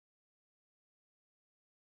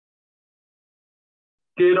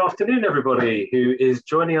Good afternoon, everybody who is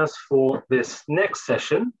joining us for this next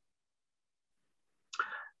session.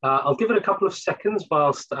 I'll give it a couple of seconds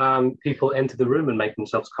whilst people enter the room and make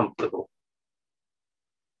themselves comfortable.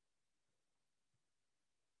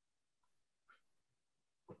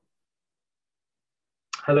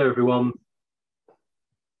 Hello, everyone.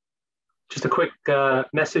 Just a quick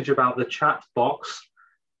message about the chat box.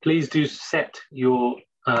 Please do set your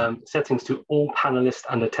settings to all panelists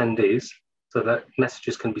and attendees so that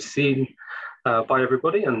messages can be seen by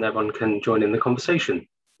everybody and everyone can join in the conversation.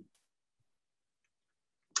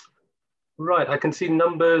 Right, I can see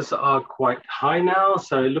numbers are quite high now,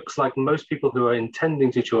 so it looks like most people who are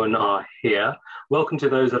intending to join are here. Welcome to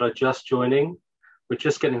those that are just joining. We're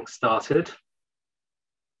just getting started.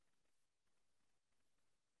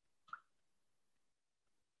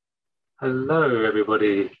 Hello,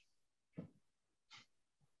 everybody.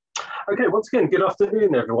 Okay, once again, good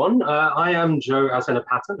afternoon, everyone. I am Joe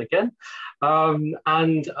Asenapatan again,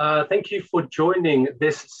 thank you for joining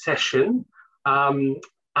this session.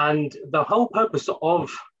 And the whole purpose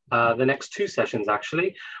of the next two sessions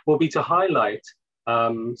actually will be to highlight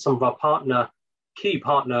some of our key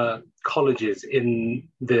partner colleges in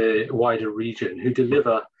the wider region who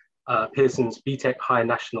deliver Pearson's BTEC High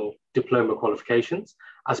National Diploma qualifications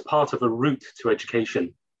as part of a route to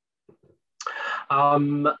education.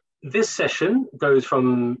 This session goes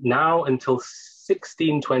from now until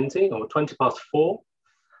 16:20 or 4:20,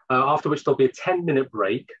 after which there'll be a 10-minute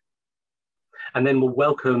break. And then we'll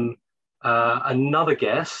welcome another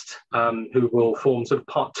guest who will form sort of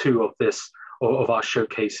part two of this, of our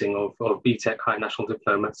showcasing of BTEC High National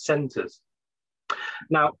Diploma centres.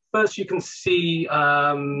 Now, first you can see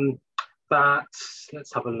that,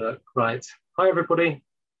 let's have a look, right. Hi, everybody.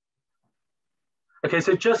 Okay,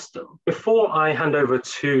 so just before I hand over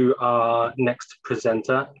to our next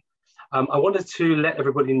presenter, I wanted to let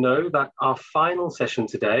everybody know that our final session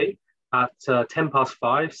today at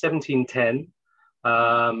 5:10, 17:10,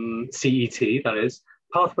 CET, that is,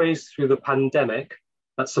 Pathways Through the Pandemic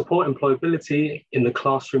that Support Employability in the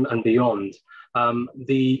Classroom and Beyond.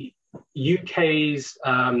 The UK's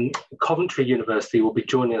Coventry University will be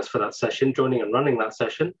joining us for that session, joining and running that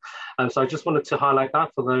session. So I just wanted to highlight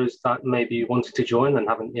that for those that maybe wanted to join and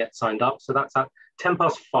haven't yet signed up. So that's at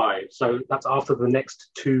 5:10, so that's after the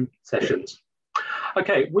next two sessions.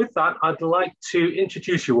 Okay, with that, I'd like to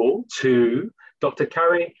introduce you all to Dr.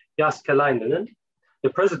 Kari Jääskeläinen,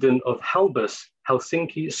 the president of HELBUS,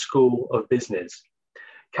 Helsinki School of Business.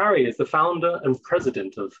 Kari is the founder and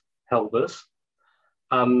president of HELBUS.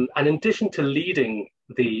 And in addition to leading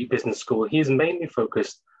the business school, he is mainly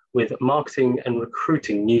focused with marketing and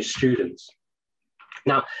recruiting new students.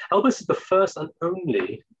 Now, HELBUS is the first and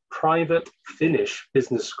only private Finnish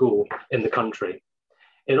business school in the country.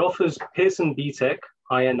 It offers Pearson BTEC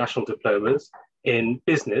higher national diplomas in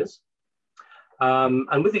business.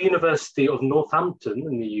 And with the University of Northampton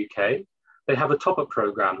in the UK, they have a top-up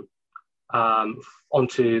program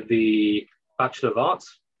onto the Bachelor of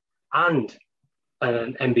Arts and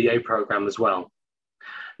an MBA program as well.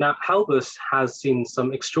 Now, HELBUS has seen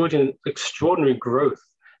some extraordinary growth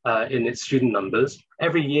in its student numbers.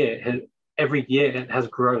 Every year it has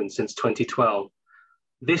grown since 2012.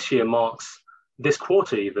 This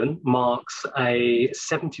quarter even marks a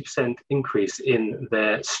 70% increase in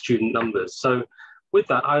their student numbers. So with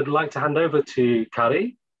that, I'd like to hand over to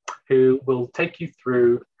Kari, who will take you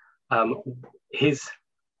through his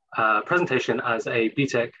presentation as a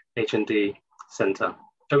BTEC H&D Centre.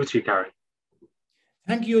 Over to you, Kari.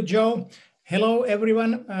 Thank you, Joe. Hello,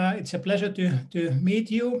 everyone. It's a pleasure to meet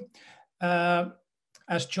you.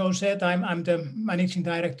 As Joe said, I'm the managing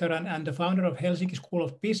director and the founder of Helsinki School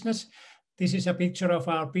of Business. This is a picture of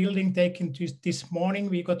our building taken this morning.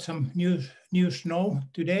 We got some new snow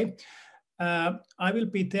today. I will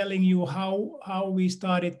be telling you how we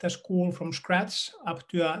started the school from scratch up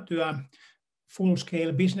to a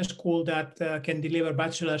full-scale business school that can deliver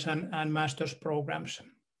bachelor's and master's programs.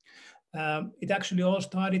 It actually all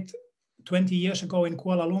started 20 years ago in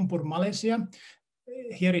Kuala Lumpur, Malaysia.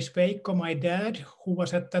 Here is Veikko, my dad, who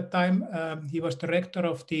was at that time, he was the rector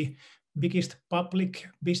of the biggest public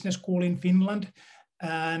business school in Finland.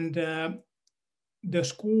 And the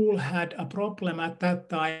school had a problem at that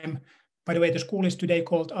time. By the way, the school is today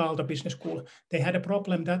called Aalto Business School. They had a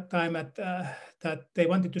problem that time that they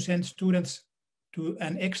wanted to send students to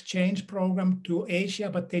an exchange program to Asia,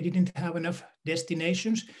 but they didn't have enough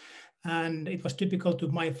destinations. And it was typical to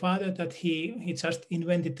my father that he just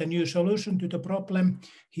invented a new solution to the problem.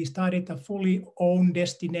 He started a fully owned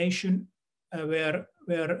destination where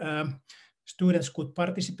students could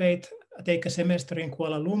participate, take a semester in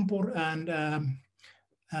Kuala Lumpur, and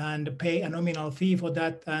and pay a nominal fee for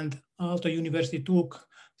that. And Aalto University took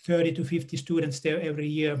 30 to 50 students there every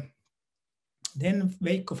year. Then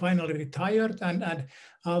Veikko finally retired, and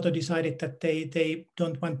Aalto decided that they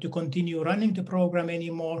don't want to continue running the program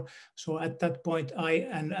anymore. So at that point, I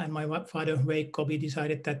and my father Veikko, we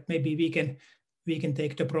decided that maybe we can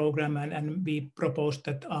take the program, and we proposed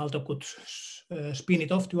that Aalto could spin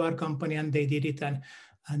it off to our company, and they did it. And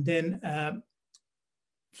then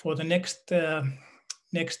for the next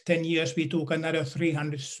 10 years, we took another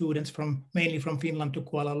 300 students mainly from Finland to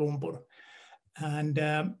Kuala Lumpur. And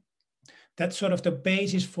that's sort of the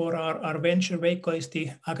basis for our venture. Veikko is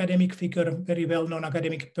the academic figure, very well-known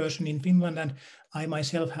academic person in Finland, and I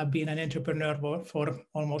myself have been an entrepreneur for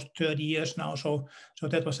almost 30 years now. So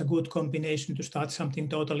that was a good combination to start something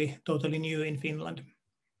totally new in Finland.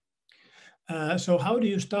 So how do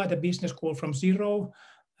you start a business school from zero?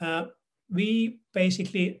 We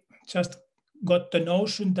basically just got the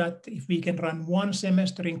notion that if we can run one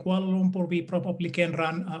semester in Kuala Lumpur, we probably can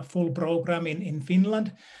run a full program in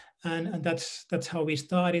Finland. And that's how we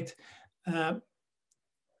started.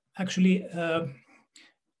 Actually,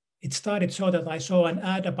 it started so that I saw an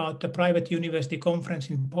ad about the private university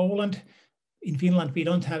conference in Poland. In Finland, we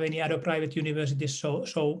don't have any other private universities,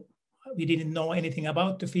 so we didn't know anything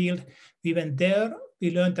about the field. We went there.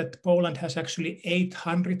 We learned that Poland has actually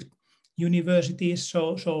 800 universities,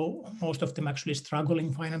 so most of them actually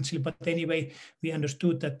struggling financially. But anyway, we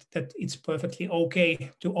understood that it's perfectly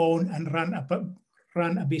okay to own and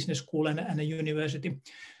run a business school and a university.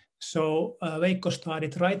 So Veikko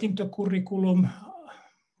started writing the curriculum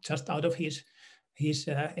just out of his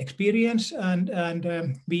experience, and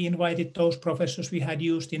we invited those professors we had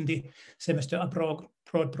used in the semester abroad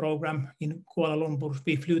program in Kuala Lumpur.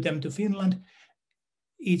 We flew them to Finland.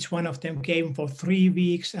 Each one of them came for 3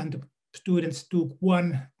 weeks, and the students took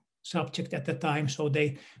one subject at a time. So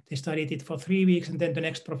they studied it for 3 weeks, and then the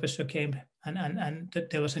next professor came, and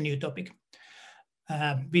there was a new topic.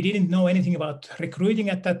 We didn't know anything about recruiting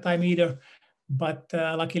at that time either, but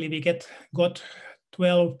luckily we got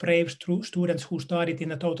 12 brave students who started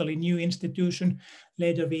in a totally new institution.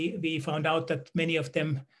 Later we found out that many of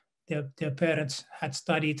them, their parents had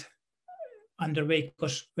studied under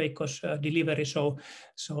Veikko's delivery, so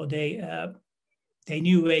they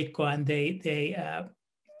knew Veikko, and they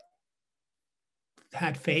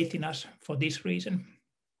had faith in us for this reason.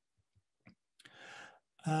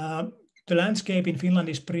 The landscape in Finland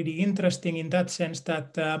is pretty interesting in that sense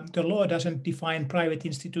that the law doesn't define private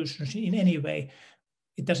institutions in any way.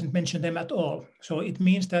 It doesn't mention them at all. So it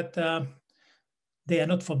means that they are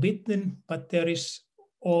not forbidden, but there is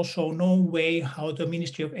also no way how the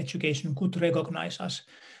Ministry of Education could recognize us.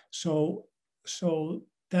 So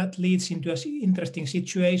that leads into an interesting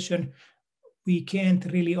situation. We can't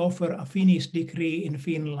really offer a Finnish degree in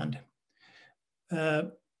Finland.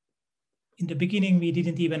 In the beginning, we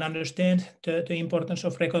didn't even understand the importance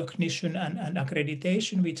of recognition and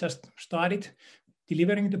accreditation. We just started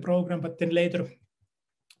delivering the program, but then later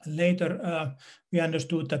we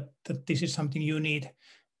understood that this is something you need.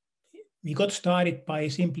 We got started by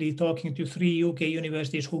simply talking to 3 UK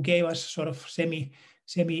universities who gave us sort of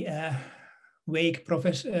semi-vague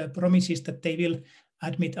promises that they will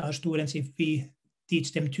admit our students if we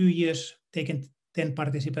teach them 2 years. They can then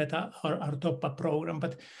participate our top-up program,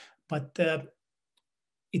 but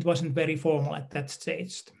it wasn't very formal at that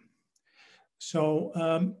stage. So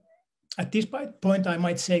at this point, I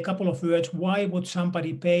might say a couple of words. Why would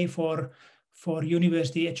somebody pay for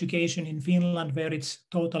university education in Finland, where it's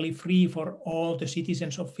totally free for all the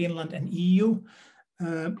citizens of Finland and EU?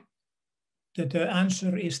 The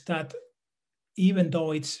answer is that even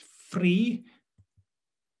though it's free,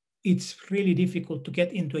 it's really difficult to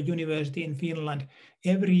get into a university in Finland.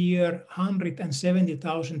 Every year,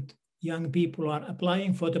 170,000 young people are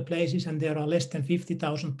applying for the places, and there are less than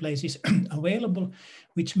 50,000 places available,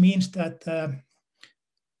 which means that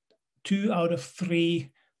 2 out of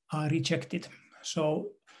 3 are rejected.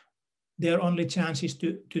 So their only chance is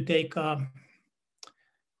to take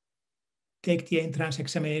the entrance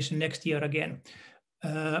examination next year again.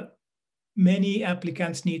 Many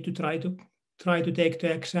applicants need to try to take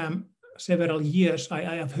the exam several years.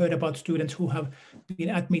 I have heard about students who have been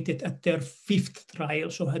admitted at their 5th trial,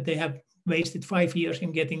 so they have wasted 5 years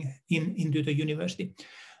in getting into the university.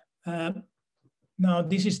 Now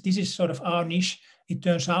this is sort of our niche. It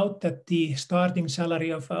turns out that the starting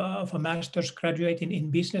salary of a master's graduate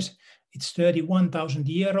in business, it's 31,000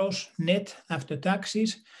 euros net after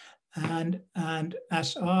taxes, and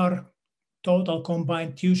as our total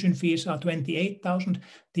combined tuition fees are 28,000.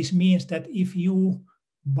 This means that if you,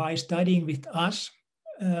 by studying with us,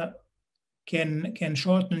 can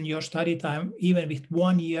shorten your study time. Even with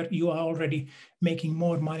 1 year, you are already making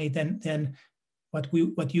more money than what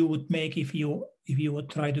you would make if you would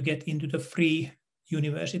try to get into the free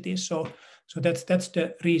universities. So that's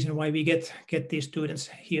the reason why we get these students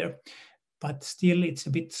here. But still, it's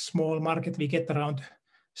a bit small market. We get around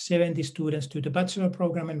 70 students to the bachelor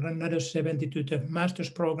program and another 70 to the master's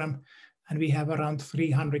program. And we have around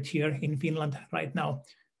 300 here in Finland right now,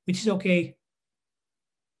 which is okay,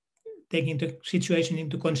 taking the situation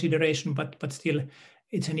into consideration, but still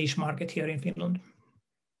it's a niche market here in Finland.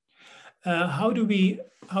 How do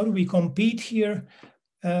we compete here?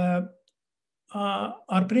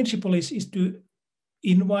 Our principle is to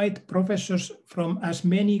invite professors from as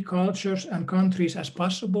many cultures and countries as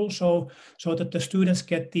possible, so that the students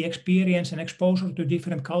get the experience and exposure to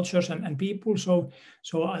different cultures and people. So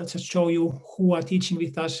I'll just show you who are teaching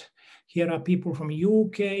with us. Here are people from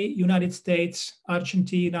UK, United States,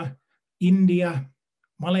 Argentina, India,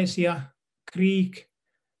 Malaysia, Greek,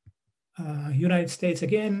 United States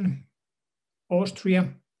again,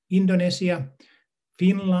 Austria, Indonesia,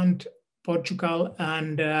 Finland, Portugal,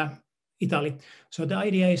 and Italy. So the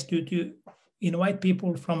idea is to invite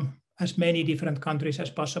people from as many different countries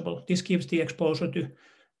as possible. This gives the exposure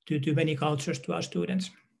to many cultures to our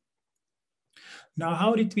students. Now,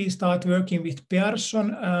 how did we start working with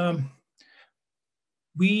Pearson?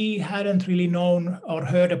 We hadn't really known or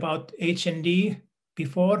heard about HND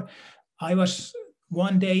before. I was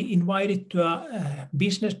one day invited to a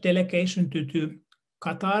business delegation to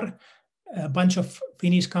Qatar. A bunch of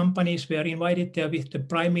Finnish companies were invited there with the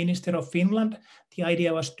Prime Minister of Finland. The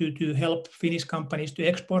idea was to help Finnish companies to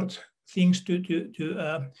export things to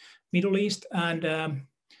Middle East, and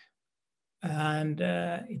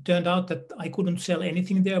it turned out that I couldn't sell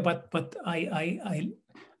anything there, but I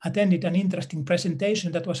attended an interesting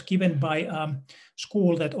presentation that was given by a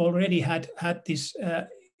school that already had this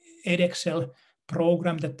edXL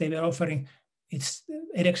program that they were offering.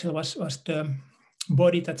 edXL was the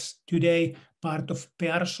body that's today part of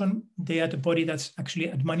Pearson. They are the body that's actually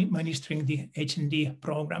administering the HND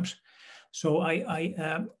programs. So I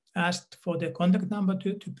asked for the contact number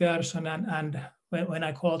to Pearson, and when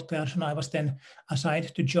I called Pearson, I was then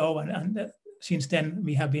assigned to Joe, and since then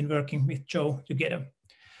we have been working with Joe together.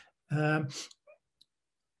 A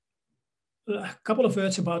couple of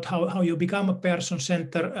words about how you become a Pearson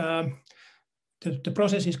Center. The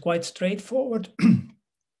process is quite straightforward.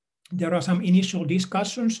 There are some initial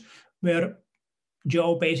discussions where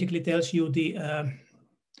Joe basically tells you the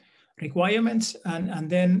requirements, and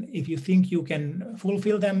then if you think you can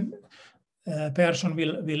fulfill them, Pearson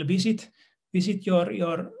will visit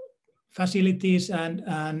your facilities,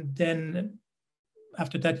 and then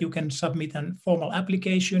after that you can submit a formal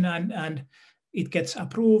application, and it gets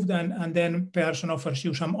approved, and then Pearson offers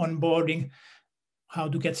you some onboarding, how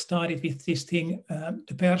to get started with this thing.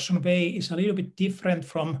 The Pearson way is a little bit different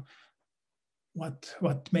from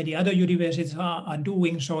what many other universities are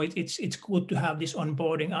doing, so it's good to have this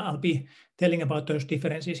onboarding. I'll be telling about those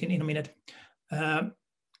differences in a minute.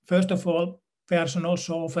 First of all, Pearson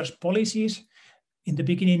also offers policies. In the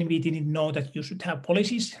beginning, we didn't know that you should have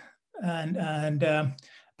policies, and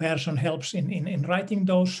Pearson helps in writing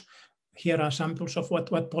those. Here are samples of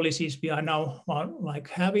what policies we are now like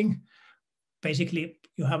having. Basically,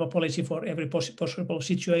 you have a policy for every possible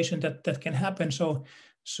situation that can happen. So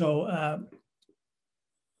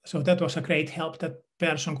that was a great help that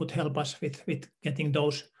Pearson could help us with getting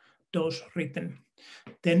those written.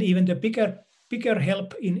 Then even the bigger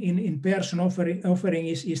help in Pearson offering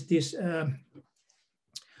is this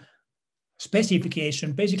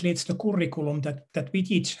specification. Basically, it's the curriculum that we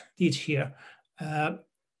teach here.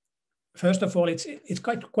 First of all, it's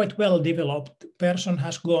quite well developed. Pearson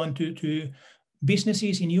has gone to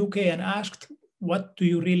businesses in UK and asked, what do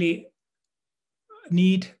you really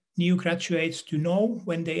need new graduates to know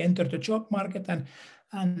when they enter the job market,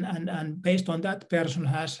 and based on that, Pearson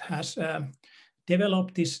has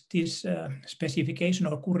developed this specification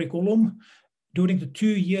or curriculum. During the 2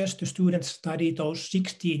 years, the students study those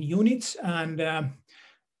 16 units, and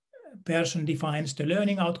Pearson defines the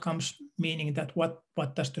learning outcomes, meaning that what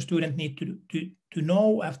does the student need to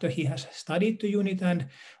know after he has studied the unit, and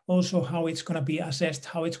also how it's going to be assessed,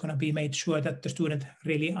 how it's going to be made sure that the student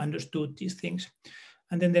really understood these things.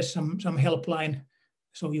 And then there's some helpline,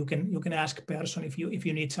 so you can ask Pearson if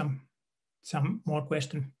you need some more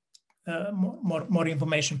question, more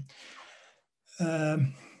information.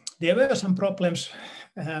 There were some problems.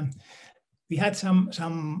 We had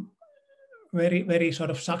some very sort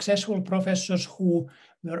of successful professors who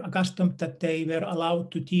were accustomed that they were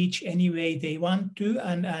allowed to teach any way they want to,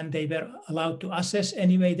 and they were allowed to assess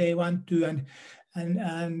any way they want to,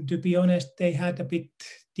 and to be honest, they had a bit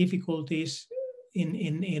difficulties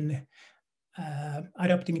in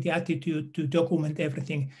adopting the attitude to document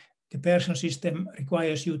everything. The Pearson system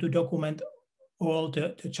requires you to document all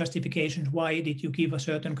the justifications. Why did you give a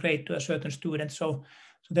certain grade to a certain student? So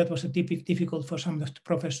that was a difficult for some of the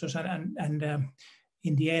professors, and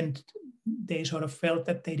in the end, they sort of felt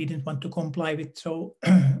that they didn't want to comply with so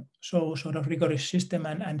sort of rigorous system,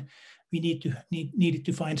 and we needed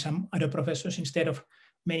to find some other professors instead of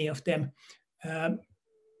many of them.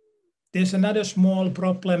 There's another small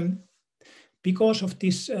problem because of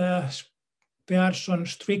this Pearson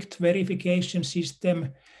strict verification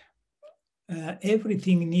system.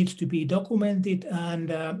 Everything needs to be documented,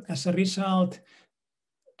 and as a result,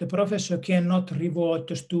 the professor cannot reward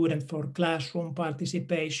the student for classroom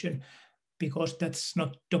participation because that's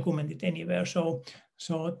not documented anywhere. So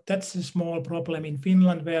that's a small problem in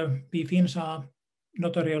Finland, where we Finns are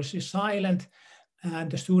notoriously silent, and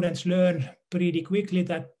the students learn pretty quickly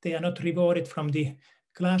that they are not rewarded from the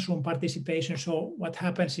classroom participation. So what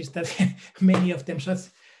happens is that many of them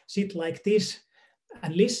just sit like this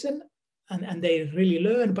and listen, and they really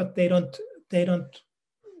learn, but they don't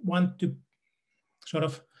want to sort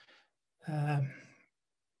of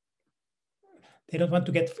they don't want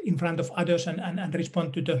to get in front of others and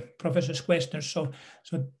respond to the professor's questions. So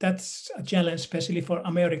that's a challenge, especially for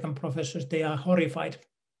American professors. They are horrified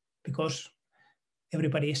because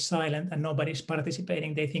everybody is silent and nobody is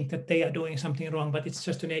participating. They think that they are doing something wrong, but it's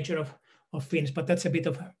just the nature of Finns. But that's a bit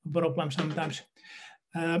of a problem sometimes.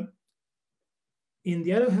 In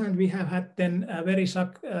the other hand, we have had then a very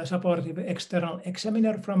supportive external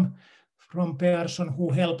examiner from Pearson who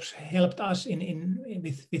helped us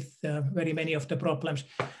with very many of the problems.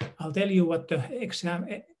 I'll tell you what the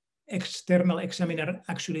external examiner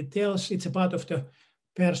actually tells. It's a part of the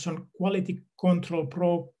Pearson quality control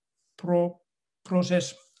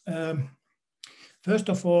process. First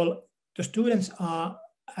of all, the students are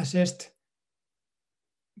assessed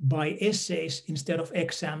by essays instead of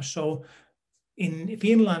exams. So in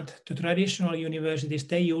Finland, the traditional universities,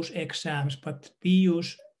 they use exams, but we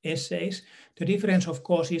use essays. The difference, of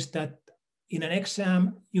course, is that in an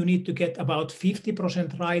exam, you need to get about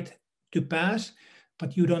 50% right to pass,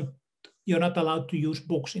 but you're not allowed to use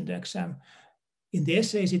books in the exam. In the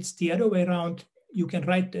essays, it's the other way around. You can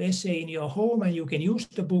write the essay in your home and you can use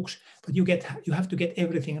the books, but you have to get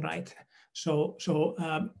everything right. So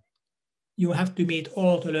you have to meet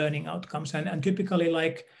all the learning outcomes, and typically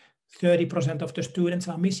like 30% of the students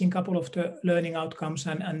are missing a couple of the learning outcomes,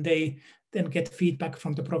 and they then get feedback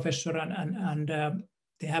from the professor, and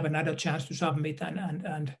they have another chance to submit,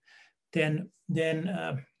 and then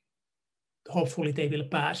hopefully they will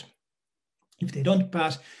pass. If they don't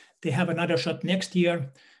pass, they have another shot next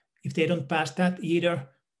year. If they don't pass that either,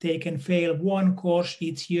 they can fail one course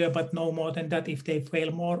each year, but no more than that. If they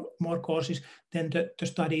fail more courses, then the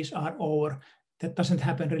studies are over. That doesn't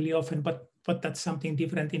happen really often, but that's something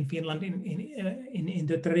different in Finland. In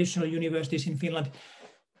the traditional universities in Finland,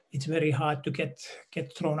 it's very hard to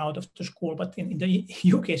get thrown out of the school, but in the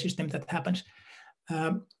UK system that happens.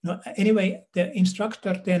 Anyway, the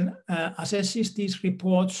instructor then assesses these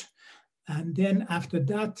reports, and then after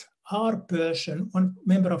that, one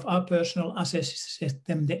member of our personnel assesses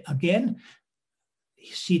them again.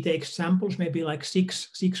 She takes samples, maybe like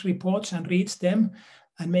six reports, and reads them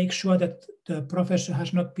and makes sure that the professor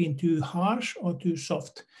has not been too harsh or too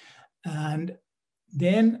soft. And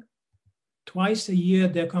then twice a year,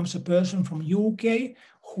 there comes a person from UK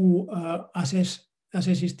who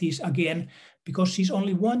assesses these again, because she's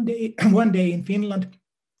only one day in Finland.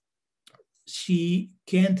 She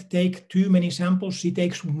can't take too many samples. She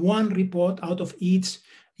takes one report out of each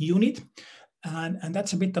unit. And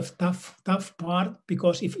that's a bit of tough part,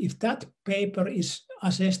 because if that paper is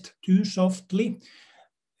assessed too softly,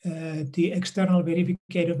 the external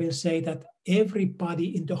verificator will say that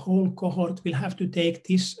everybody in the whole cohort will have to take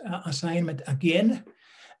this assignment again.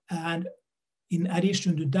 And in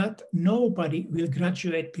addition to that, nobody will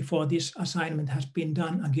graduate before this assignment has been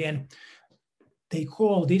done again. They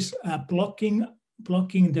call this blocking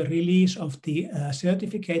the release of the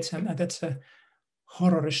certificates, and that's a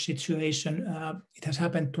horrorous situation. It has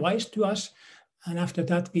happened twice to us, and after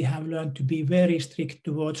that we have learned to be very strict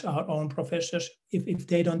towards our own professors. If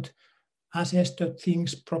they don't assess the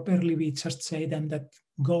things properly, we just say them that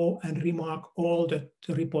go and remark all the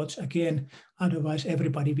reports again, otherwise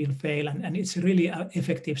everybody will fail, and it's really an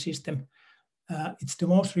effective system. It's the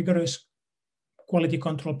most rigorous quality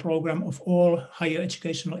control program of all higher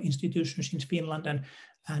educational institutions in Finland,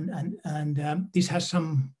 and this has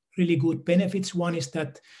some really good benefits. One is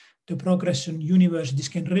that the progression universities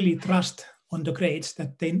can really trust on the grades,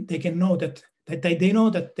 that they can know that they know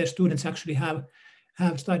that their students actually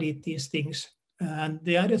have studied these things. And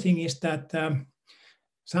the other thing is that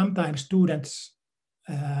sometimes students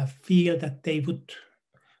feel that they would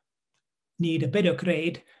need a better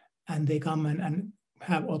grade, and they come and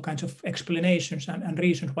have all kinds of explanations and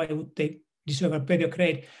reasons why would they deserve a better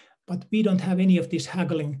grade. But we don't have any of this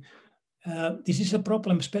haggling. This is a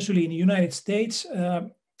problem, especially in the United States.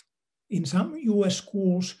 In some US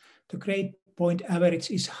schools, the grade point average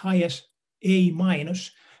is high as A-,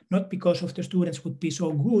 not because of the students would be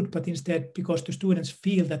so good, but instead because the students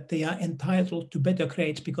feel that they are entitled to better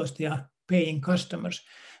grades because they are paying customers.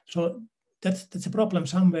 So that's a problem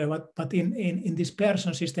somewhere, but in this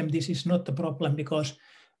Pearson system, this is not the problem, because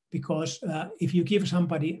if you give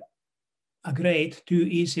somebody a grade too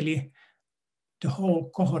easily, the whole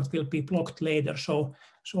cohort will be blocked later. So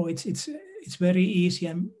it's very easy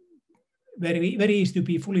and very easy to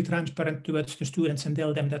be fully transparent towards the students and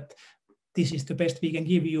tell them that this is the best we can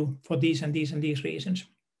give you for these and these and these reasons.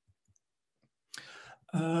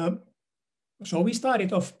 So we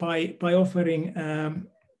started off by offering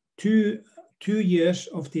 2 years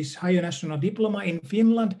of this higher national diploma in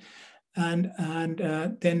Finland, and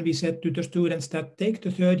then we said to the students that take the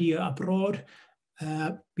 3rd year abroad.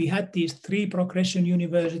 We had these 3 progression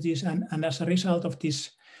universities, and as a result of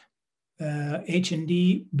this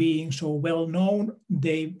HND being so well known,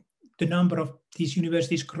 the number of these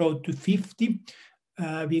universities grew to 50.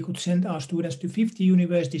 We could send our students to 50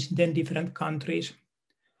 universities in 10 different countries.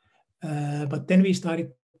 But then we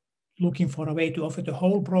started looking for a way to offer the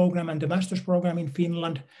whole program and the master's program in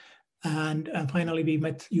Finland. And finally, we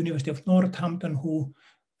met University of Northampton, who,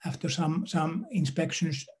 after some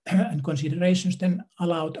inspections and considerations, then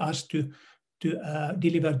allowed us to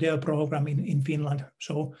deliver their program in Finland.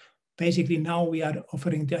 So basically, now we are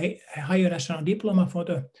offering the higher national diploma for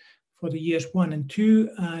the years 1 and 2,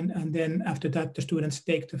 and then after that, the students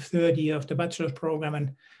take the 3rd year of the bachelor's program,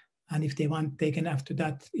 and if they want, they can after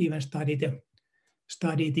that even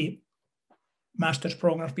study the master's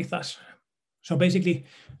program with us. So basically,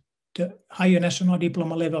 the higher national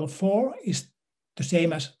diploma level 4 is the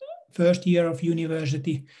same as 1st year of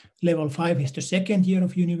university. Level 5 is the 2nd year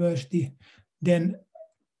of university. Then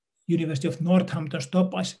University of Northampton's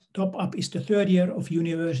top up is the 3rd year of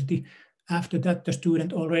university. After that, the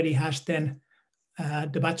student already has then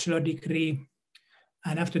the bachelor degree.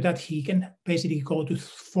 And after that, he can basically go to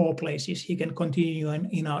 4 places. He can continue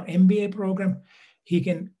in our MBA program. He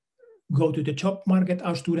can go to the job market.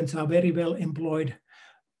 Our students are very well employed.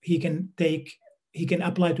 He can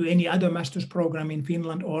apply to any other master's program in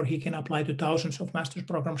Finland, or he can apply to thousands of master's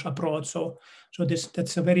programs abroad. So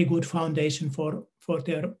that's a very good foundation for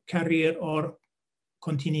their career or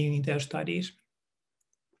continuing their studies.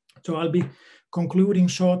 So I'll be concluding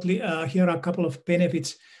shortly. Here are a couple of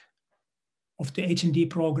benefits of the HND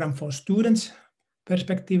program for students'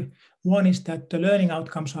 perspective. One is that the learning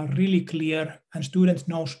outcomes are really clear, and student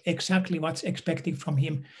knows exactly what's expected from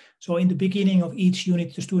him. So in the beginning of each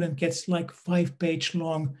unit, the student gets like 5-page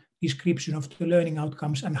long description of the learning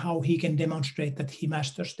outcomes and how he can demonstrate that he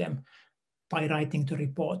masters them by writing the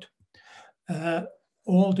report.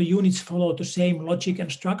 All the units follow the same logic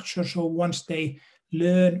and structure. So once they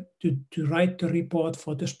learn to write the report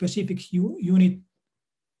for the specific unit,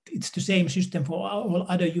 it's the same system for all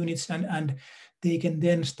other units, and they can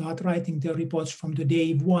then start writing their reports from the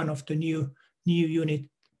day 1 of the new unit.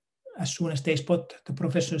 As soon as they spot the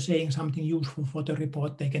professor saying something useful for the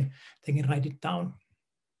report, they can write it down.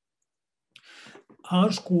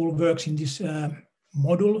 Our school works in this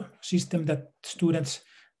module system that students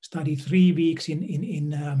study 3 weeks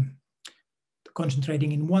in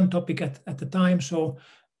concentrating in one topic at the time. So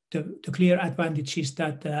the clear advantage is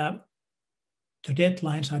that the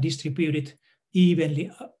deadlines are distributed evenly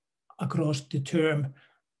across the term,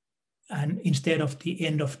 and instead of the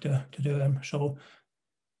end of the term. So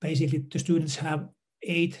basically, the students have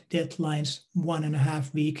 8 deadlines,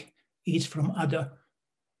 1.5 weeks each from other.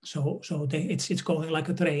 So it's going like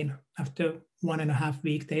a train. After 1.5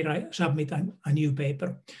 weeks, they submit a new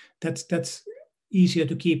paper. That's easier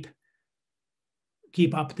to keep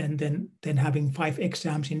up than having 5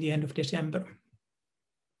 exams in the end of December.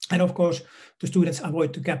 And of course, the students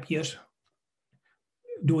avoid the gap years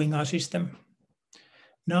doing our system.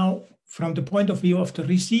 Now, from the point of view of the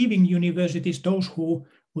receiving universities, those who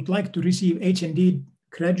would like to receive HND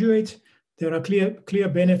graduates, there are clear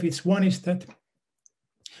benefits. One is that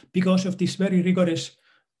because of this very rigorous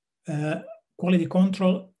quality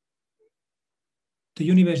control, the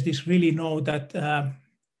universities really know that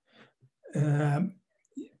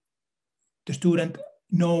the student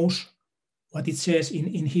knows what it says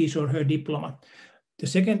in his or her diploma. The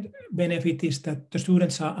second benefit is that the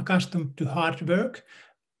students are accustomed to hard work.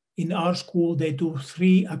 In our school, they do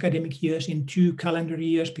 3 academic years in 2 calendar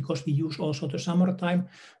years because we use also the summertime.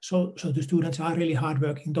 So the students are really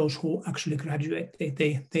hardworking. Those who actually graduate,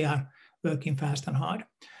 they are working fast and hard.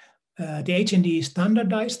 The HND is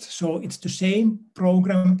standardized, so it's the same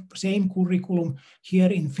program, same curriculum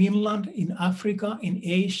here in Finland, in Africa, in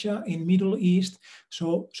Asia, in Middle East.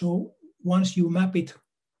 So once you map it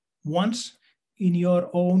once in your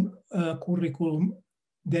own curriculum,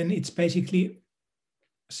 then it's basically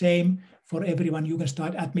same for everyone. You can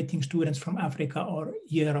start admitting students from Africa or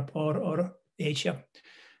Europe or Asia.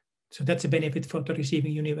 So that's a benefit for the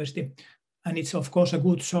receiving university. And it's of course a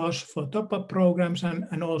good source for top-up programs,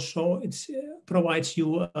 and also it provides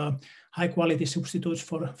you high quality substitutes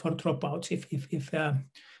for dropouts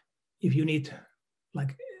if you need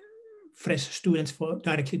like fresh students for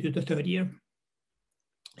directly to the 3rd year.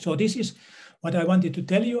 So this is what I wanted to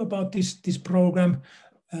tell you about this program.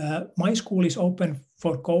 My school is open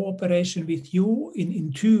for cooperation with you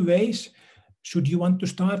in 2 ways. Should you want to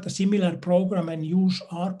start a similar program and use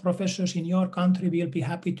our professors in your country, we'll be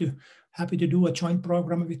happy to do a joint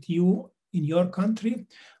program with you in your country.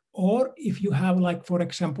 Or if you have, like, for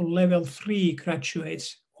example, level 3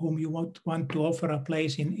 graduates whom you want to offer a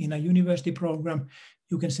place in a university program,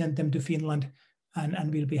 you can send them to Finland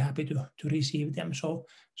and we'll be happy to receive them. So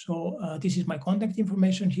this is my contact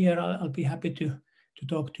information here. I'll be happy to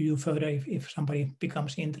talk to you further if somebody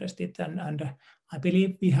becomes interested. And I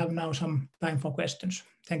believe we have now some time for questions.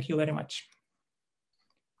 Thank you very much.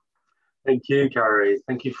 Thank you, Kari.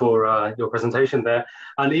 Thank you for your presentation there.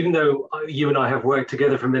 And even though you and I have worked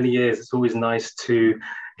together for many years, it's always nice to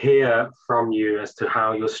hear from you as to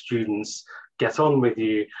how your students get on with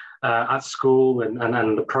you at school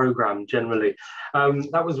and the program generally.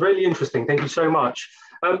 That was really interesting. Thank you so much.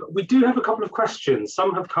 We do have a couple of questions.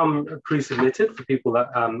 Some have come pre-submitted for people that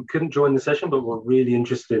couldn't join the session, but were really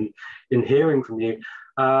interested in hearing from you.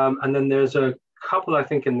 And then there's a couple, I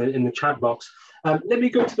think, in the chat box. Let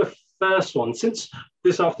me go to the first one. Since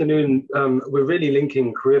this afternoon, we're really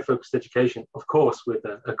linking career-focused education, of course, with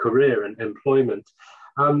a career and employment.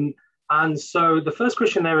 And so the first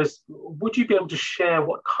question there is, would you be able to share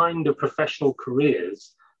what kind of professional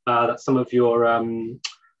careers that some of your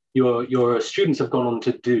students have gone on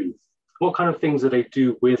to do? What kind of things do they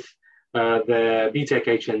do with their BTEC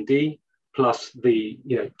HND plus the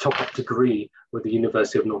top-up degree with the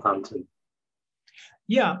University of Northampton?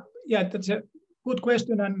 Yeah, that's a good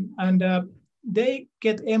question, and they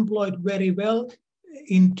get employed very well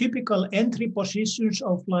in typical entry positions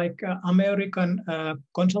of like American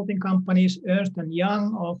consulting companies, Ernst &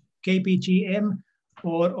 Young or KPGM,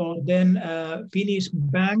 or then Finnish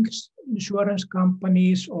banks, insurance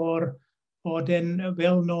companies, or then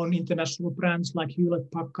well-known international brands like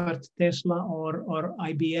Hewlett-Packard, Tesla, or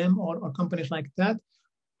IBM, or companies like that,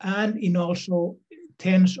 and in also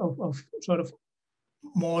tens of sort of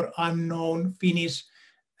more unknown Finnish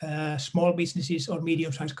small businesses or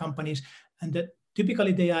medium-sized companies, and that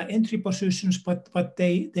typically they are entry positions, but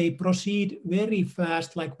they proceed very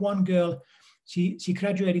fast. Like one girl, she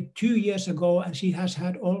graduated 2 years ago, and she has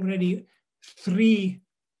had already 3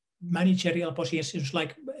 managerial positions,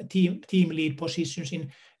 like team lead positions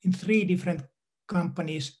in 3 different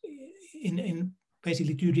companies in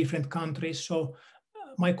basically 2 different countries. So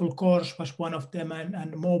Michael Kors was one of them,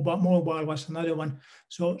 and Mobile was another one.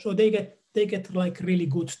 So they get like really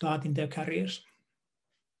good start in their careers.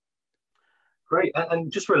 Great, and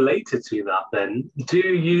just related to that then,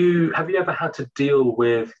 have you ever had to deal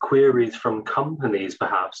with queries from companies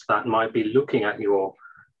perhaps that might be looking at your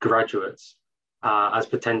graduates as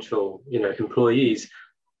potential employees?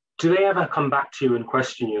 Do they ever come back to you and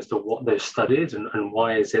question you as to what they've studied and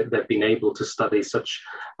why is it they've been able to study such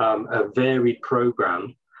a varied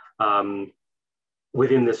program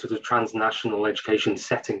within this sort of transnational education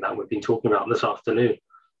setting that we've been talking about this afternoon?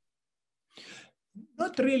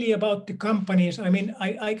 Not really about the companies. I mean,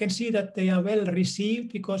 I can see that they are well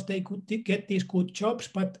received because they could get these good jobs,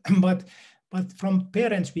 but from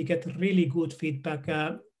parents we get really good feedback.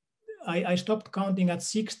 I stopped counting at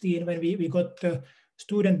 16 when we got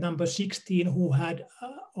student number 16 who had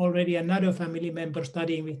already another family member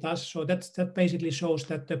studying with us. So that basically shows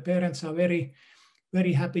that the parents are very,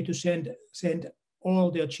 very happy to send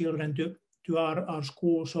all their children to our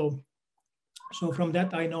school. So from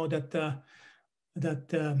that I know that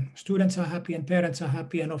students are happy and parents are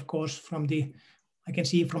happy, and of course from the I can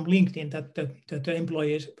see from LinkedIn that the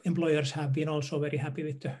employers have been also very happy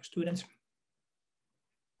with the students.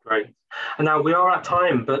 Great. And now we are at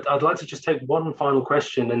time, but I'd like to just take one final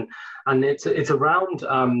question, and it's around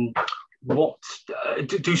what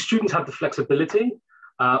do students have the flexibility,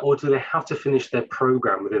 or do they have to finish their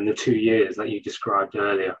program within the 2 years that you described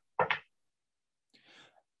earlier?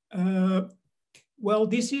 Well,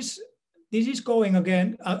 this is going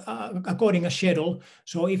again according to schedule.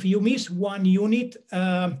 So if you miss one unit,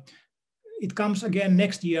 it comes again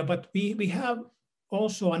next year. But we have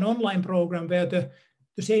also an online program where the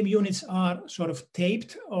same units are sort of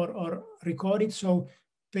taped or recorded. So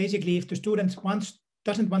basically, if the student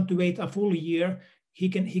doesn't want to wait a full year, he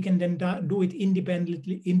can then do it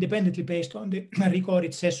independently based on the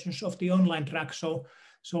recorded sessions of the online track. So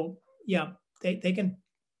yeah, they can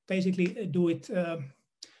basically do it.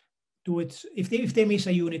 If they miss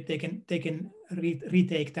a unit, they can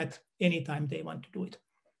retake that anytime they want to do it.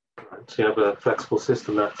 So you have a flexible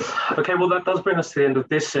system there. Okay, well, that does bring us to the end of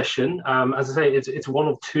this session. As I say, it's one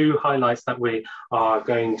of two highlights that we are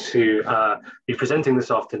going to be presenting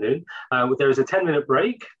this afternoon. There is a 10-minute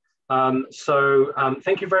break.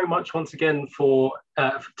 Thank you very much once again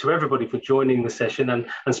to everybody for joining the session,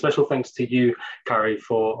 and special thanks to you, Kari,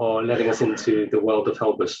 for letting us into the world of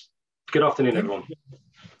HELBUS. Good afternoon, everyone.